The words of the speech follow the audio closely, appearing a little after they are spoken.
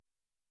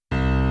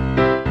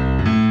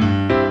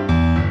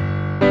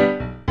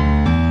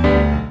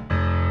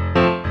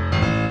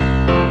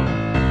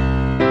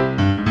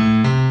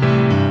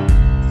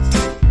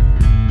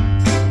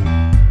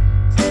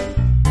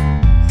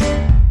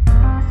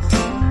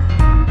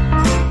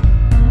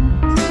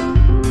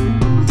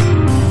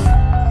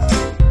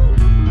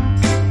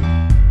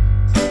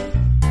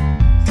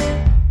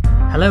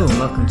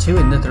to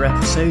another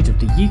episode of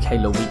the UK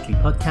Law Weekly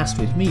podcast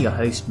with me, your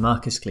host,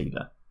 Marcus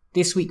Cleaver.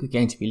 This week we're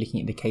going to be looking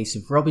at the case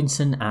of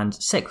Robinson and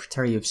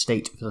Secretary of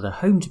State for the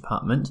Home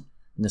Department,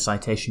 and the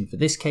citation for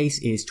this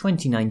case is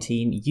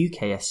 2019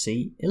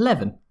 UKSC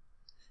 11.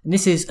 And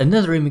this is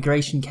another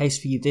immigration case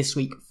for you this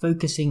week,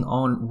 focusing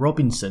on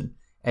Robinson,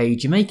 a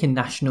Jamaican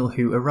national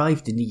who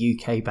arrived in the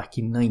UK back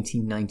in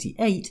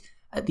 1998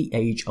 at the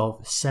age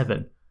of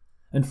 7.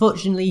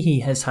 Unfortunately,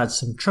 he has had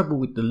some trouble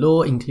with the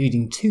law,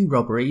 including 2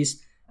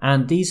 robberies,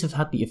 and these have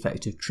had the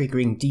effect of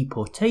triggering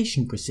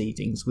deportation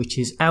proceedings, which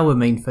is our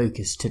main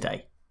focus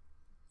today.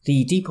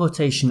 The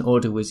deportation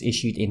order was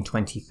issued in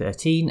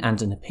 2013,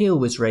 and an appeal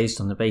was raised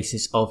on the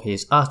basis of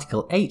his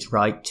Article 8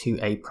 right to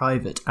a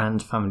private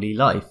and family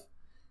life.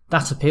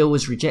 That appeal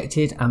was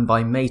rejected, and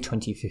by May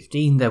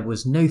 2015 there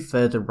was no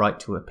further right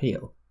to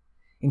appeal.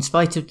 In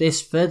spite of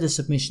this, further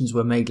submissions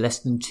were made less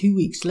than 2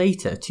 weeks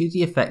later to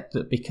the effect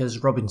that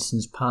because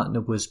Robinson's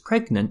partner was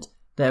pregnant,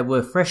 there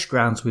were fresh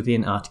grounds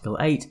within Article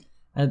 8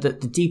 and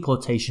that the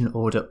deportation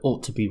order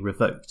ought to be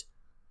revoked.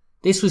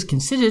 This was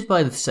considered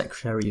by the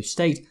Secretary of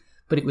State,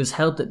 but it was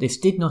held that this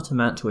did not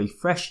amount to a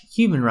fresh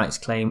human rights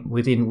claim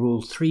within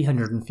Rule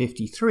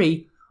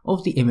 353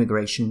 of the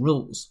immigration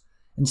rules,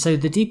 and so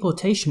the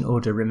deportation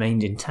order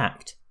remained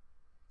intact.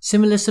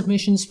 Similar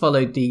submissions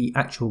followed the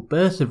actual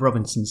birth of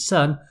Robinson's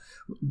son,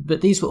 but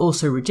these were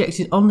also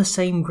rejected on the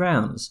same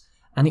grounds,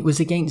 and it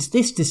was against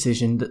this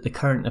decision that the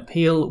current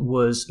appeal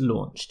was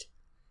launched.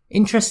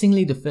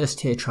 Interestingly, the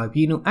first-tier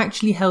tribunal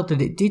actually held that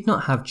it did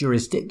not have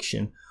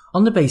jurisdiction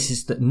on the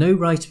basis that no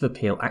right of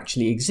appeal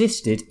actually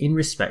existed in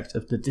respect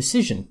of the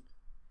decision.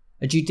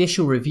 A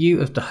judicial review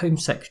of the Home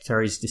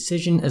Secretary's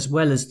decision as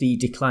well as the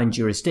declined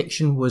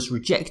jurisdiction was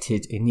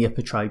rejected in the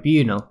upper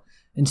tribunal,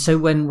 and so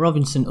when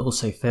Robinson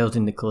also failed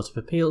in the Court of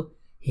Appeal,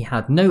 he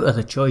had no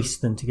other choice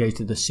than to go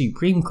to the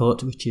Supreme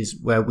Court, which is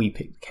where we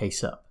picked the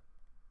case up.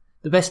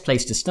 The best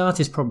place to start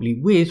is probably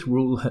with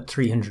Rule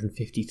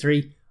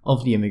 353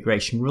 of the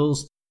immigration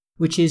rules,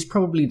 which is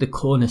probably the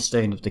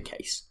cornerstone of the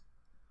case.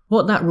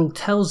 What that rule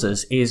tells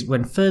us is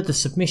when further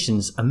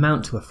submissions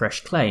amount to a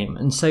fresh claim,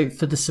 and so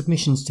for the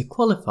submissions to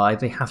qualify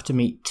they have to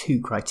meet 2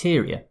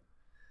 criteria.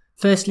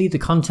 Firstly, the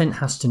content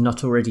has to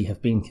not already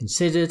have been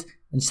considered,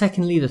 and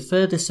secondly, the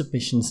further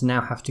submissions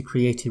now have to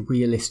create a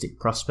realistic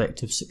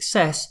prospect of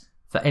success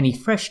for any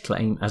fresh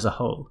claim as a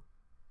whole.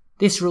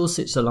 This rule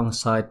sits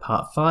alongside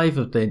Part 5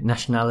 of the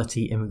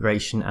Nationality,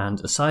 Immigration and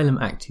Asylum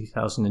Act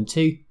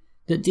 2002,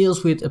 that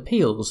deals with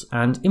appeals,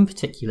 and in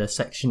particular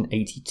Section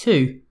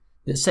 82,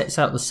 that sets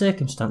out the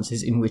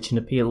circumstances in which an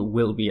appeal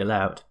will be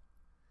allowed.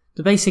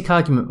 The basic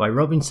argument by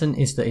Robinson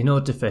is that in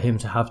order for him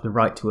to have the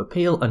right to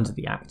appeal under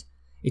the Act,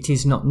 it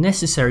is not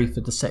necessary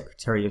for the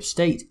Secretary of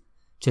State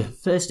to have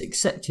first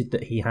accepted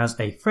that he has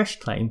a fresh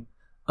claim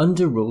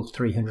under Rule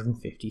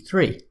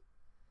 353.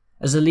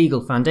 As a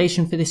legal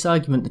foundation for this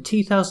argument, the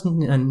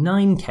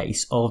 2009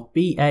 case of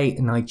B.A.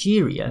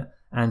 Nigeria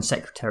and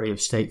Secretary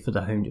of State for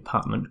the Home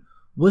Department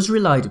was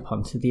relied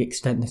upon to the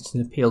extent that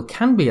an appeal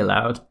can be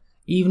allowed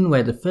even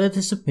where the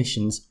further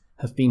submissions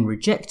have been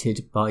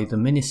rejected by the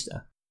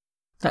minister.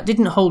 That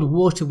didn't hold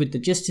water with the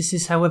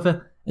justices,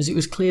 however, as it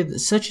was clear that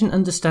such an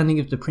understanding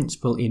of the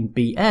principle in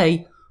BA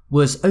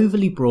was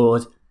overly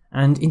broad,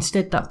 and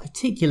instead that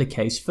particular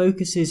case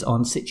focuses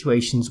on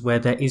situations where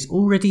there is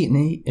already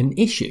an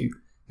issue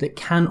that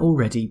can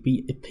already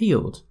be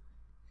appealed.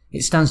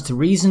 It stands to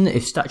reason that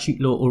if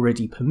statute law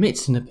already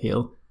permits an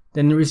appeal,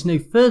 then there is no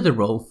further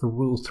role for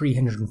Rule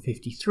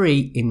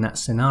 353 in that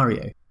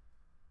scenario.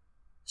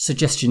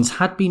 Suggestions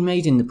had been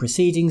made in the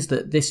proceedings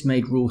that this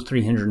made Rule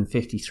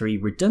 353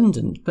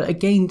 redundant, but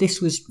again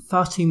this was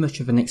far too much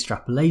of an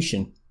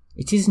extrapolation.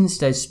 It is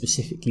instead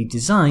specifically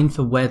designed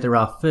for where there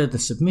are further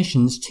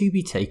submissions to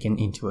be taken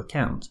into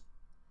account.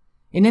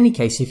 In any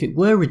case, if it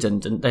were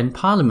redundant, then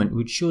Parliament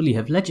would surely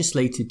have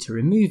legislated to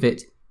remove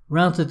it,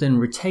 rather than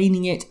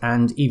retaining it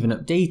and even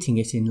updating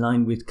it in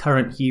line with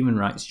current human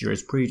rights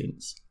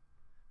jurisprudence.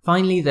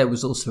 Finally, there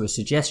was also a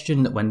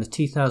suggestion that when the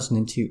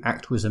 2002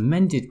 Act was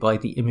amended by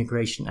the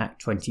Immigration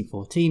Act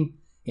 2014,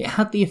 it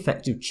had the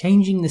effect of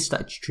changing the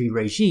statutory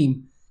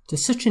regime to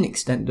such an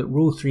extent that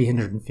Rule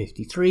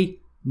 353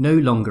 no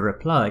longer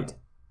applied.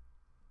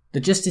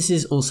 The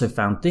justices also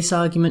found this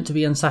argument to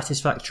be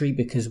unsatisfactory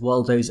because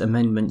while those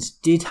amendments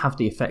did have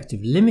the effect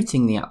of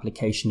limiting the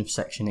application of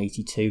Section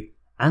 82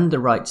 and the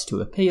rights to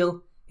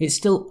appeal, it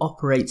still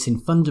operates in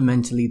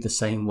fundamentally the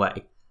same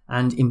way.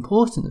 And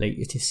importantly,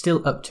 it is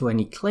still up to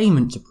any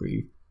claimant to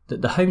prove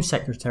that the Home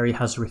Secretary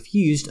has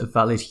refused a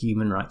valid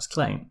human rights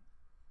claim.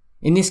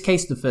 In this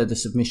case, the further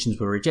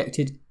submissions were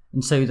rejected,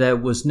 and so there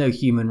was no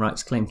human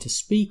rights claim to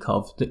speak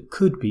of that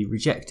could be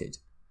rejected.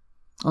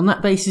 On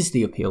that basis,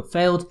 the appeal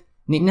failed,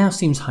 and it now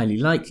seems highly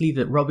likely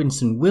that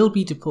Robinson will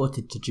be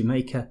deported to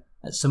Jamaica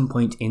at some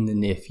point in the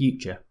near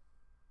future.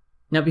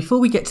 Now, before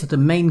we get to the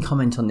main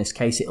comment on this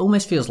case, it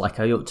almost feels like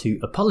I ought to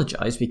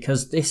apologise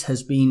because this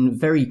has been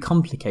very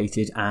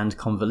complicated and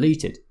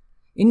convoluted.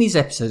 In these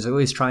episodes, I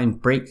always try and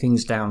break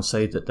things down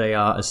so that they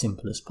are as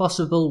simple as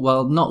possible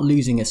while not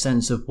losing a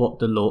sense of what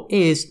the law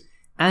is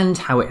and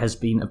how it has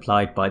been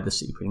applied by the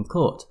Supreme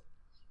Court.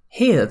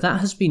 Here,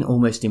 that has been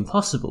almost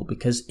impossible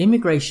because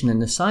immigration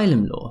and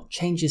asylum law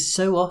changes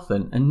so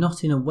often and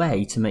not in a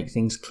way to make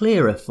things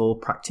clearer for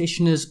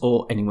practitioners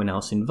or anyone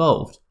else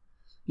involved.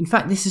 In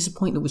fact, this is a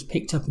point that was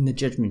picked up in the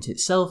judgment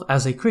itself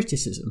as a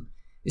criticism,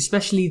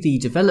 especially the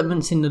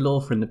developments in the law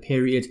from the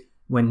period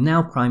when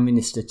now Prime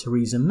Minister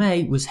Theresa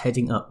May was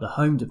heading up the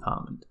Home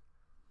Department.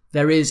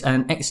 There is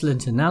an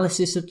excellent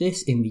analysis of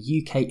this in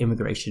the UK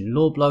Immigration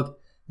Law blog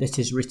that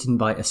is written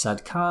by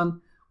Asad Khan,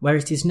 where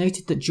it is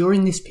noted that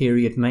during this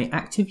period May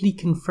actively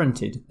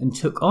confronted and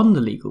took on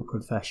the legal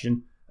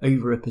profession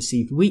over a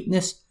perceived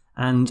weakness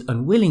and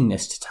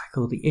unwillingness to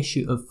tackle the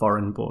issue of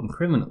foreign-born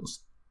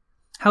criminals.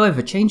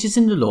 However, changes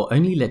in the law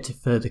only led to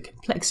further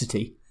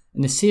complexity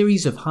and a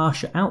series of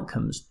harsher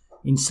outcomes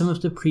in some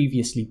of the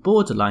previously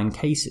borderline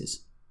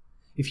cases.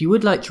 If you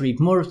would like to read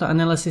more of that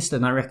analysis,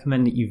 then I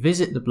recommend that you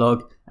visit the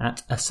blog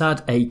at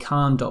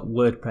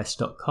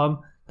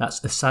asadakhan.wordpress.com.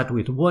 That's Asad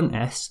with one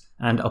S,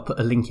 and I'll put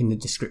a link in the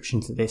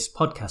description to this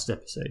podcast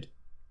episode.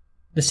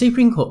 The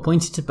Supreme Court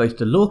pointed to both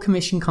the Law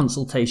Commission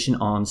consultation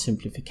on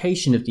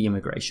simplification of the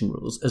immigration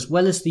rules, as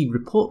well as the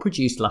report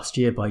produced last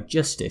year by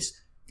Justice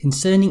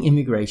concerning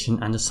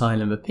immigration and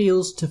asylum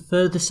appeals to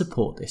further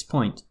support this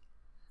point.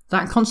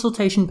 That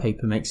consultation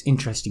paper makes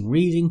interesting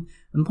reading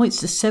and points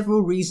to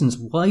several reasons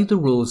why the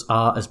rules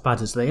are as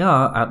bad as they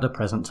are at the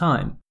present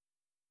time.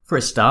 For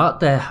a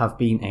start, there have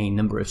been a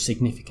number of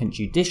significant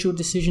judicial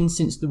decisions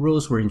since the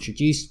rules were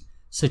introduced,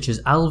 such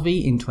as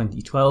Alvey in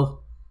 2012,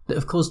 that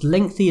have caused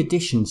lengthy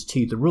additions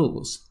to the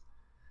rules.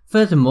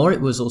 Furthermore,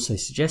 it was also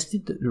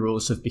suggested that the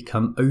rules have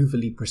become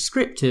overly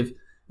prescriptive,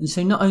 and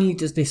so not only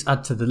does this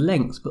add to the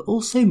length, but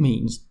also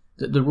means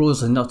that the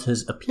rules are not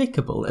as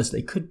applicable as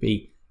they could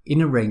be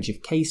in a range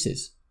of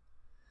cases.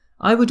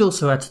 I would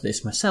also add to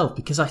this myself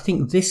because I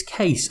think this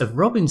case of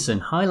Robinson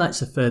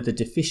highlights a further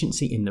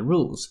deficiency in the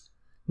rules,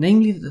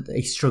 namely that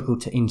they struggle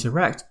to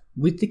interact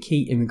with the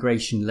key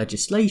immigration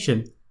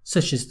legislation,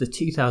 such as the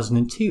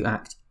 2002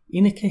 Act,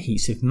 in a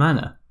cohesive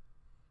manner.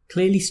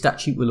 Clearly,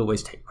 statute will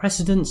always take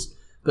precedence,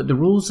 but the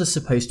rules are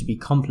supposed to be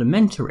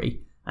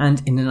complementary,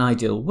 and in an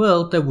ideal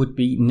world there would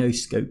be no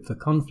scope for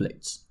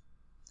conflicts.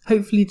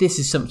 Hopefully this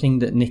is something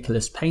that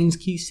Nicholas Payne's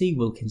QC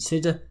will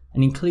consider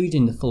and include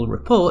in the full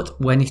report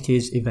when it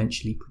is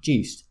eventually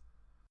produced.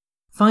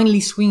 Finally,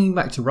 swinging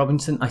back to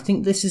Robinson, I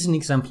think this is an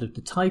example of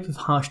the type of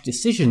harsh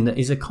decision that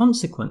is a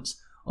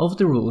consequence of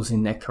the rules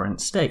in their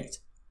current state.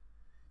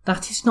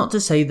 That is not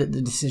to say that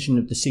the decision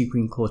of the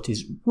Supreme Court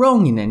is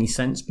wrong in any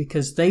sense,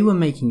 because they were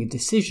making a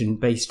decision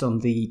based on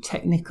the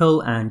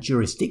technical and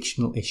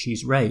jurisdictional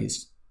issues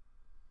raised.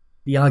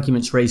 The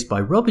arguments raised by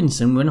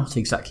Robinson were not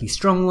exactly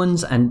strong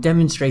ones and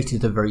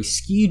demonstrated a very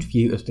skewed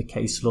view of the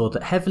case law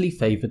that heavily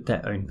favoured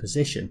their own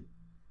position.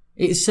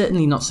 It is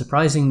certainly not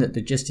surprising that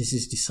the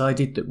justices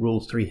decided that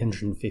Rule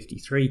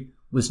 353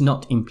 was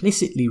not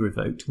implicitly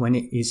revoked when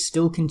it is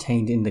still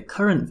contained in the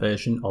current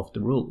version of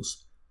the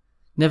rules.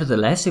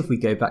 Nevertheless, if we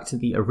go back to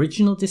the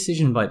original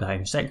decision by the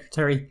Home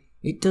Secretary,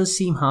 it does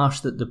seem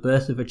harsh that the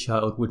birth of a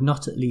child would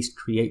not at least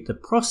create the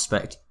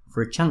prospect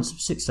for a chance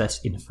of success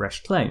in a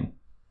fresh claim.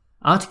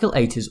 Article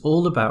 8 is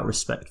all about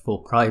respect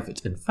for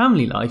private and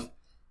family life,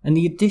 and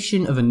the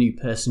addition of a new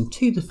person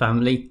to the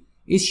family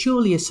is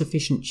surely a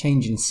sufficient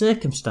change in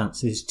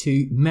circumstances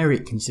to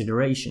merit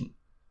consideration.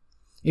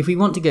 If we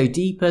want to go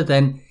deeper,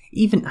 then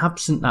even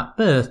absent that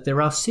birth,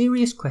 there are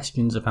serious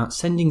questions about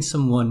sending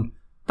someone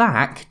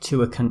back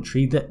to a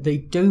country that they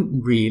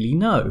don't really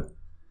know.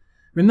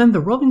 Remember,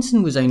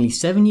 Robinson was only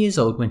 7 years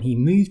old when he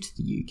moved to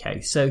the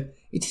UK, so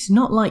it is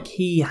not like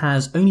he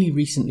has only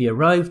recently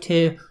arrived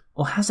here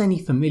or has any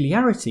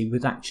familiarity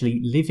with actually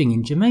living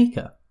in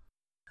Jamaica.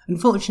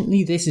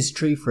 Unfortunately, this is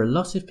true for a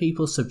lot of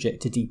people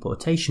subject to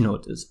deportation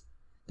orders.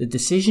 The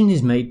decision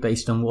is made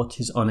based on what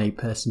is on a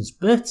person's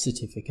birth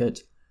certificate,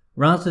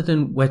 rather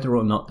than whether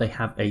or not they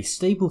have a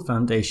stable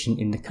foundation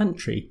in the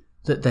country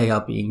that they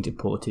are being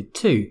deported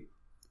to.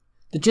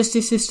 The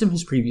justice system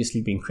has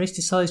previously been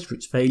criticised for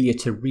its failure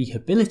to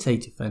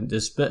rehabilitate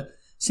offenders, but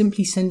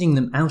simply sending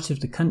them out of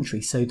the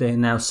country so they are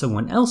now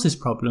someone else's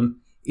problem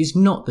is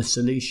not the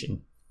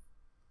solution.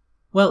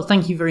 Well,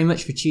 thank you very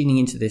much for tuning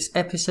into this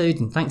episode,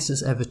 and thanks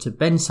as ever to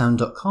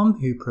bensound.com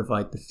who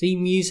provide the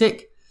theme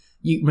music.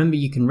 Remember,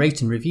 you can rate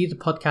and review the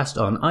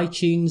podcast on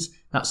iTunes.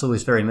 That's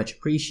always very much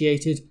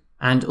appreciated.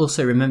 And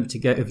also remember to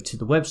go over to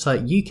the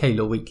website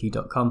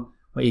uklawweekly.com,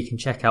 where you can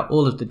check out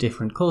all of the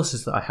different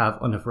courses that I have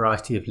on a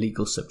variety of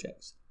legal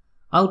subjects.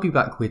 I'll be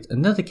back with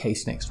another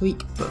case next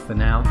week, but for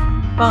now,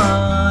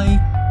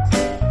 bye!